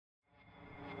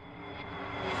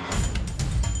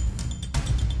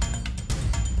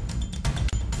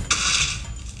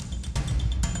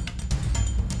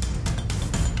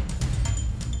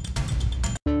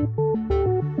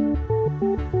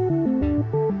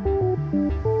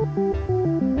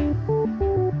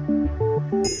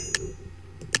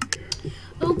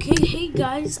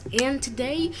guys, and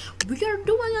today we are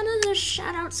doing another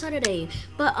Shoutout Saturday.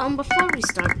 But before we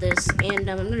start this, and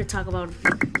I'm gonna talk about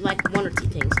like one or two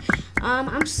things.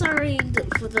 I'm sorry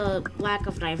for the lack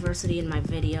of diversity in my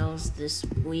videos this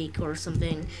week or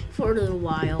something for a little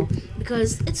while,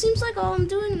 because it seems like all I'm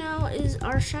doing now is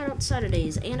our Shoutout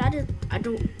Saturdays, and I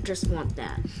don't just want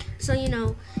that. So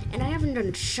and I haven't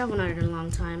done Shovel Knight in a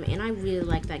long time, and I really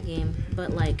like that game,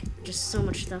 but like just so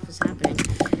much stuff is happening.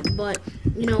 But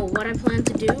what I plan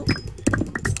to do is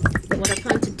what I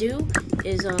plan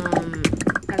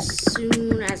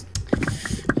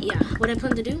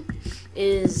to do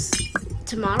is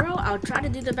tomorrow I'll try to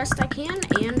do the best I can,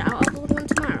 and I'll upload one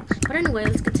tomorrow. But anyway,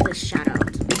 let's get to the shout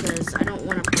out, because I don't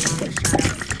want to prolong the shout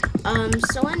out.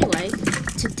 So anyway,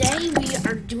 today we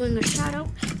are doing a shout out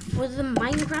for the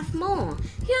Minecraft Mole.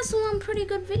 He has some pretty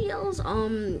good videos.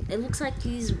 It looks like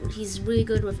he's really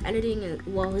good with editing and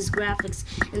his graphics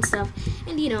and stuff.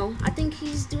 And I think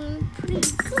he's doing pretty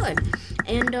good.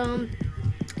 And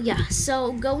yeah,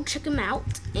 so go check him out.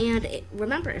 And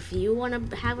remember, if you want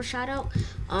to have a shout out,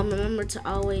 remember to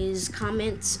always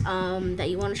comment that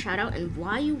you want a shout out and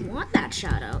why you want that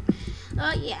shout out.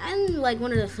 Yeah, and like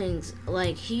one of the things,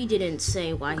 like he didn't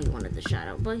say why he wanted the shout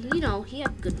out, but he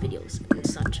had good videos and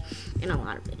such, and a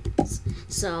lot of videos.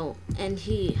 So, and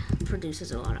he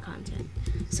produces a lot of content.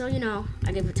 So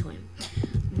I give it to him.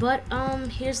 But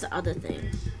here's the other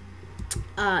thing.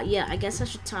 Yeah, I guess I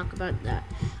should talk about that.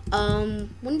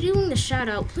 When doing the shout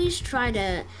out, please try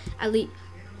to at least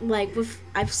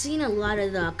I've seen a lot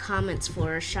of the comments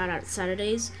for Shoutout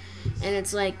Saturdays, and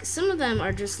it's like some of them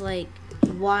are just like,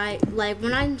 why, like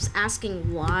when I'm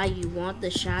asking why you want the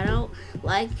shout out,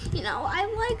 I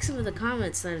like some of the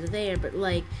comments that are there, but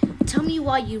like tell me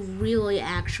why you really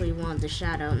actually want the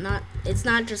shout out. It's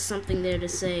not just something there to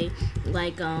say,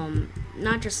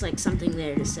 not just like something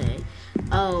there to say,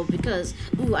 oh, because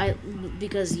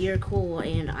you're cool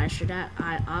and I should have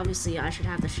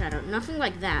the shout out. Nothing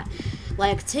like that.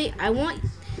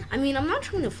 I'm not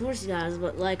trying to force you guys,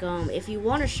 but if you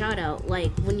want a shout out,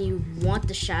 when you want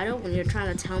the shout out, when you're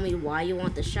trying to tell me why you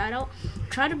want the shout out,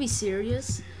 try to be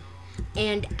serious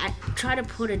and try to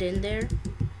put it in there,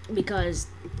 because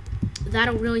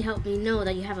that'll really help me know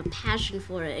that you have a passion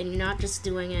for it and you're not just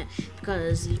doing it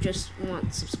because you just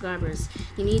want subscribers.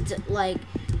 You need to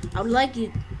I would like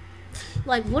you,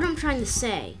 what I'm trying to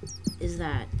say is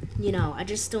that I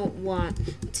just don't want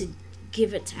to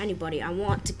give it to anybody. I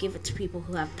want to give it to people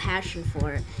who have passion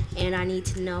for it, and I need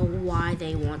to know why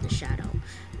they want the shout out.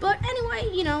 But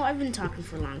anyway, I've been talking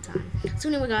for a long time. So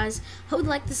anyway, guys, hope you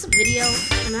like this video.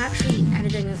 I'm actually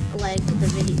editing the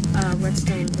video,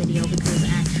 redstone video, because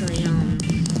actually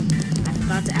I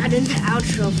forgot to add in the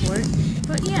outro for it.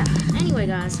 But yeah, anyway,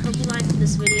 guys, hope you liked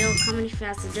this video. Comment if you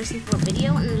have suggestions for a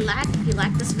video, and if you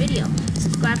like this video.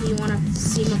 Subscribe if you want to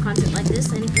see more content like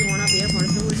this, and if you want to be a part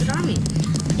of the Wizard Army.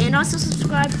 And also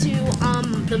subscribe to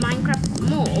the Minecraft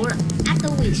Mole, or at the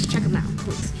least check them out,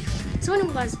 please. So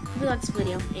anyway, guys, hope you liked this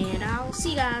video, and I'll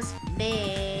see you guys.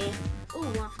 Bye.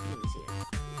 Ooh,